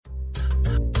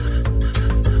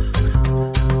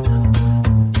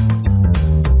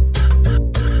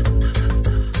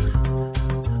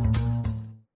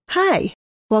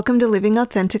Welcome to Living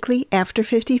Authentically After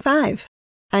 55.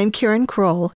 I'm Karen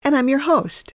Kroll, and I'm your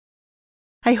host.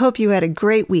 I hope you had a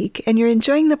great week and you're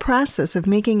enjoying the process of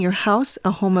making your house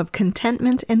a home of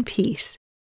contentment and peace.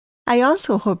 I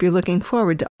also hope you're looking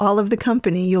forward to all of the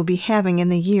company you'll be having in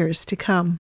the years to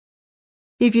come.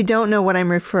 If you don't know what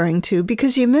I'm referring to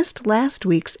because you missed last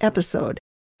week's episode,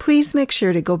 please make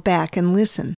sure to go back and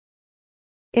listen.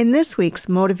 In this week's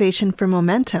Motivation for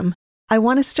Momentum, I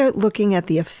want to start looking at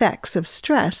the effects of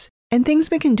stress and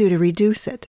things we can do to reduce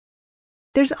it.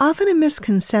 There's often a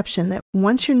misconception that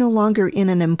once you're no longer in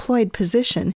an employed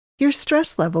position, your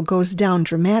stress level goes down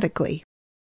dramatically.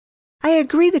 I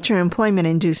agree that your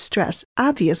employment-induced stress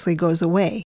obviously goes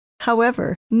away.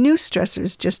 However, new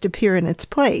stressors just appear in its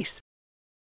place.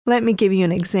 Let me give you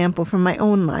an example from my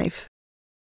own life.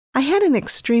 I had an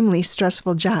extremely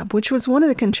stressful job, which was one of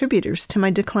the contributors to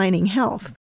my declining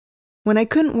health. When I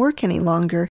couldn't work any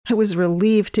longer, I was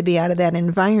relieved to be out of that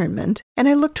environment, and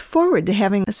I looked forward to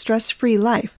having a stress-free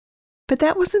life. But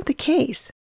that wasn't the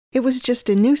case. It was just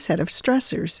a new set of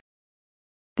stressors.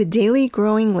 The daily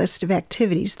growing list of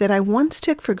activities that I once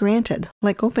took for granted,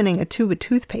 like opening a tube of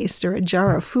toothpaste or a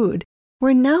jar of food,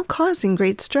 were now causing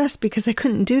great stress because I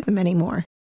couldn't do them anymore.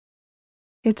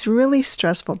 It's really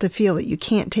stressful to feel that you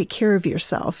can't take care of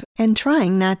yourself and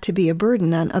trying not to be a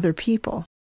burden on other people.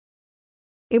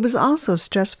 It was also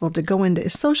stressful to go into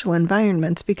social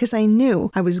environments because I knew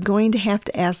I was going to have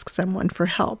to ask someone for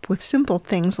help with simple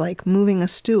things like moving a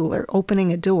stool or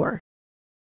opening a door.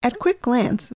 At quick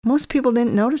glance, most people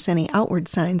didn't notice any outward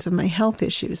signs of my health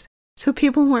issues, so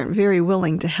people weren't very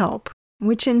willing to help,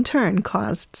 which in turn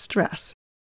caused stress.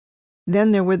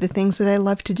 Then there were the things that I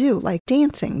loved to do, like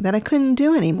dancing, that I couldn't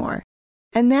do anymore,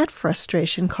 and that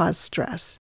frustration caused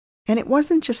stress. And it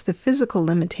wasn't just the physical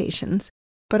limitations,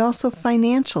 but also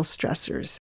financial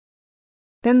stressors.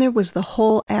 Then there was the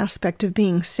whole aspect of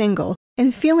being single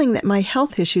and feeling that my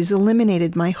health issues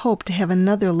eliminated my hope to have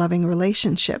another loving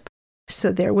relationship.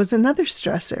 So there was another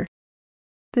stressor.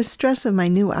 The stress of my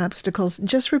new obstacles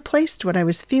just replaced what I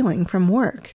was feeling from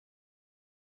work.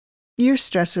 Your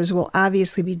stressors will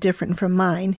obviously be different from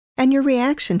mine, and your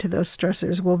reaction to those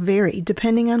stressors will vary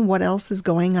depending on what else is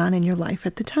going on in your life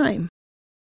at the time.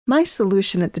 My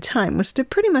solution at the time was to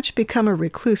pretty much become a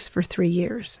recluse for 3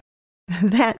 years.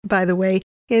 That, by the way,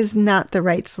 is not the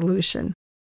right solution.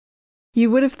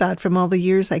 You would have thought from all the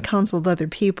years I counseled other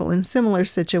people in similar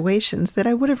situations that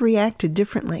I would have reacted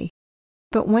differently.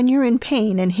 But when you're in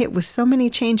pain and hit with so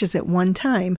many changes at one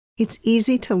time, it's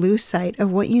easy to lose sight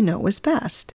of what you know is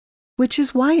best, which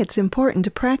is why it's important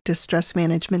to practice stress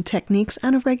management techniques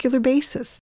on a regular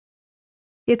basis.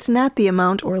 It's not the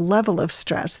amount or level of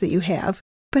stress that you have,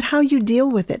 but how you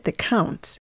deal with it that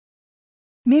counts.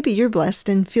 Maybe you're blessed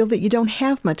and feel that you don't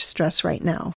have much stress right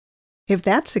now. If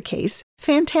that's the case,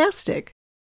 fantastic.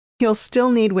 You'll still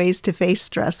need ways to face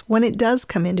stress when it does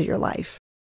come into your life.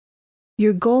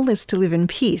 Your goal is to live in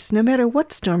peace no matter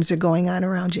what storms are going on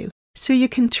around you, so you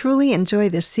can truly enjoy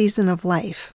this season of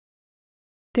life.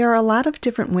 There are a lot of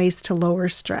different ways to lower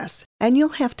stress, and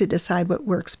you'll have to decide what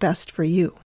works best for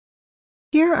you.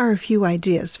 Here are a few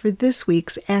ideas for this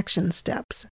week's action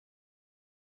steps.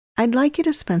 I'd like you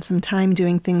to spend some time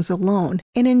doing things alone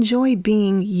and enjoy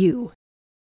being you.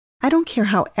 I don't care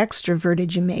how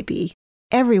extroverted you may be.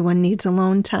 Everyone needs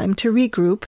alone time to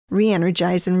regroup,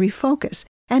 re-energize, and refocus,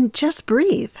 and just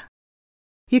breathe.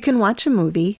 You can watch a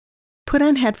movie, put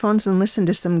on headphones and listen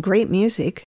to some great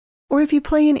music, or if you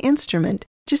play an instrument,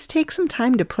 just take some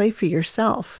time to play for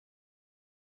yourself.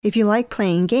 If you like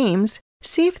playing games,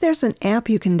 see if there's an app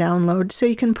you can download so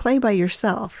you can play by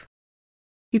yourself.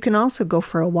 You can also go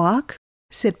for a walk,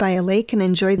 sit by a lake and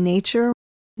enjoy nature,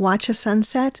 watch a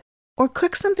sunset, or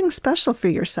cook something special for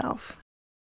yourself.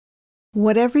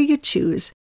 Whatever you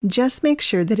choose, just make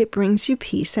sure that it brings you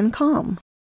peace and calm.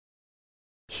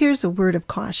 Here's a word of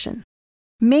caution.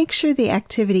 Make sure the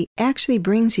activity actually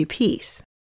brings you peace.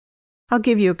 I'll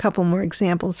give you a couple more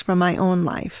examples from my own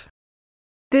life.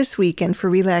 This weekend for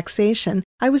relaxation,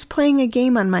 I was playing a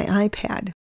game on my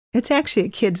iPad. It's actually a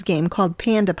kid's game called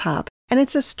Panda Pop, and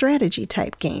it's a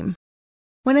strategy-type game.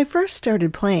 When I first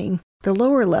started playing, the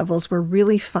lower levels were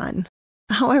really fun.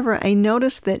 However, I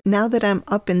noticed that now that I'm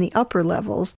up in the upper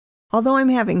levels, although I'm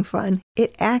having fun,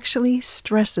 it actually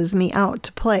stresses me out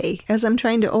to play as I'm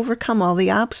trying to overcome all the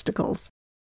obstacles.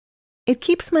 It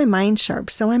keeps my mind sharp,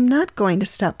 so I'm not going to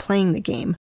stop playing the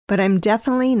game, but I'm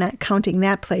definitely not counting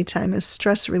that playtime as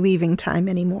stress-relieving time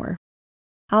anymore.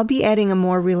 I'll be adding a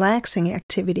more relaxing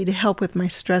activity to help with my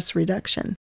stress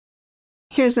reduction.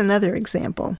 Here's another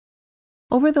example.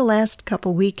 Over the last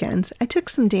couple weekends, I took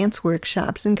some dance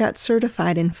workshops and got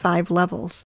certified in 5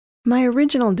 levels. My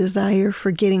original desire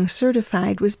for getting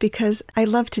certified was because I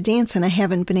love to dance and I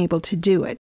haven't been able to do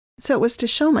it. So it was to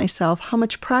show myself how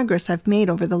much progress I've made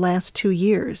over the last 2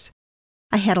 years.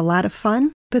 I had a lot of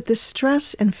fun, but the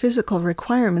stress and physical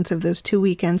requirements of those 2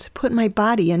 weekends put my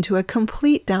body into a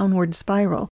complete downward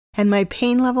spiral, and my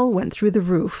pain level went through the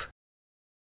roof.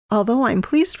 Although I'm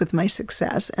pleased with my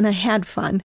success and I had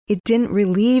fun, it didn't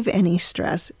relieve any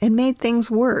stress and made things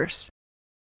worse.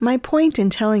 My point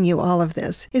in telling you all of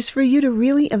this is for you to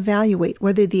really evaluate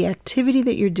whether the activity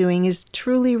that you're doing is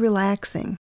truly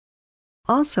relaxing.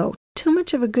 Also, too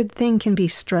much of a good thing can be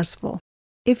stressful.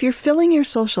 If you're filling your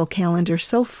social calendar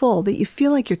so full that you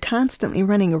feel like you're constantly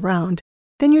running around,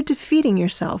 then you're defeating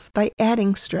yourself by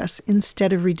adding stress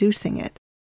instead of reducing it.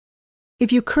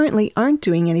 If you currently aren't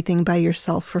doing anything by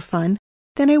yourself for fun,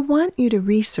 then I want you to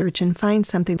research and find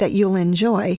something that you'll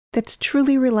enjoy that's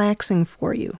truly relaxing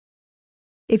for you.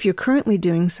 If you're currently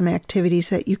doing some activities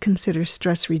that you consider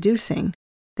stress-reducing,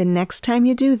 the next time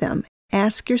you do them,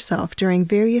 ask yourself during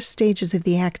various stages of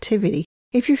the activity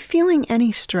if you're feeling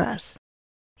any stress.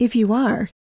 If you are,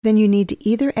 then you need to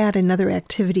either add another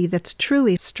activity that's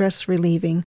truly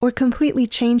stress-relieving or completely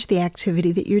change the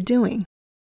activity that you're doing.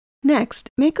 Next,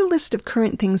 make a list of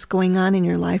current things going on in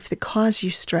your life that cause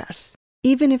you stress,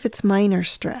 even if it's minor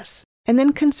stress, and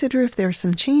then consider if there are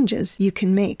some changes you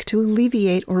can make to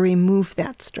alleviate or remove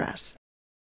that stress.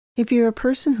 If you're a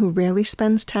person who rarely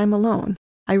spends time alone,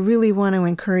 I really want to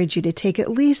encourage you to take at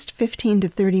least 15 to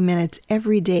 30 minutes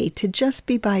every day to just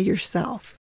be by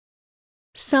yourself.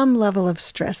 Some level of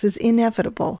stress is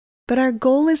inevitable, but our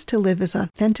goal is to live as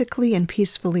authentically and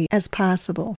peacefully as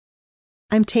possible.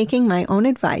 I'm taking my own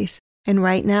advice, and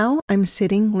right now I'm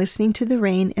sitting listening to the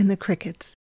rain and the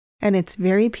crickets, and it's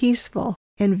very peaceful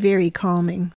and very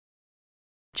calming.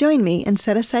 Join me and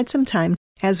set aside some time,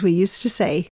 as we used to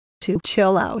say, to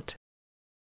chill out.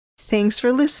 Thanks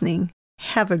for listening.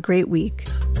 Have a great week.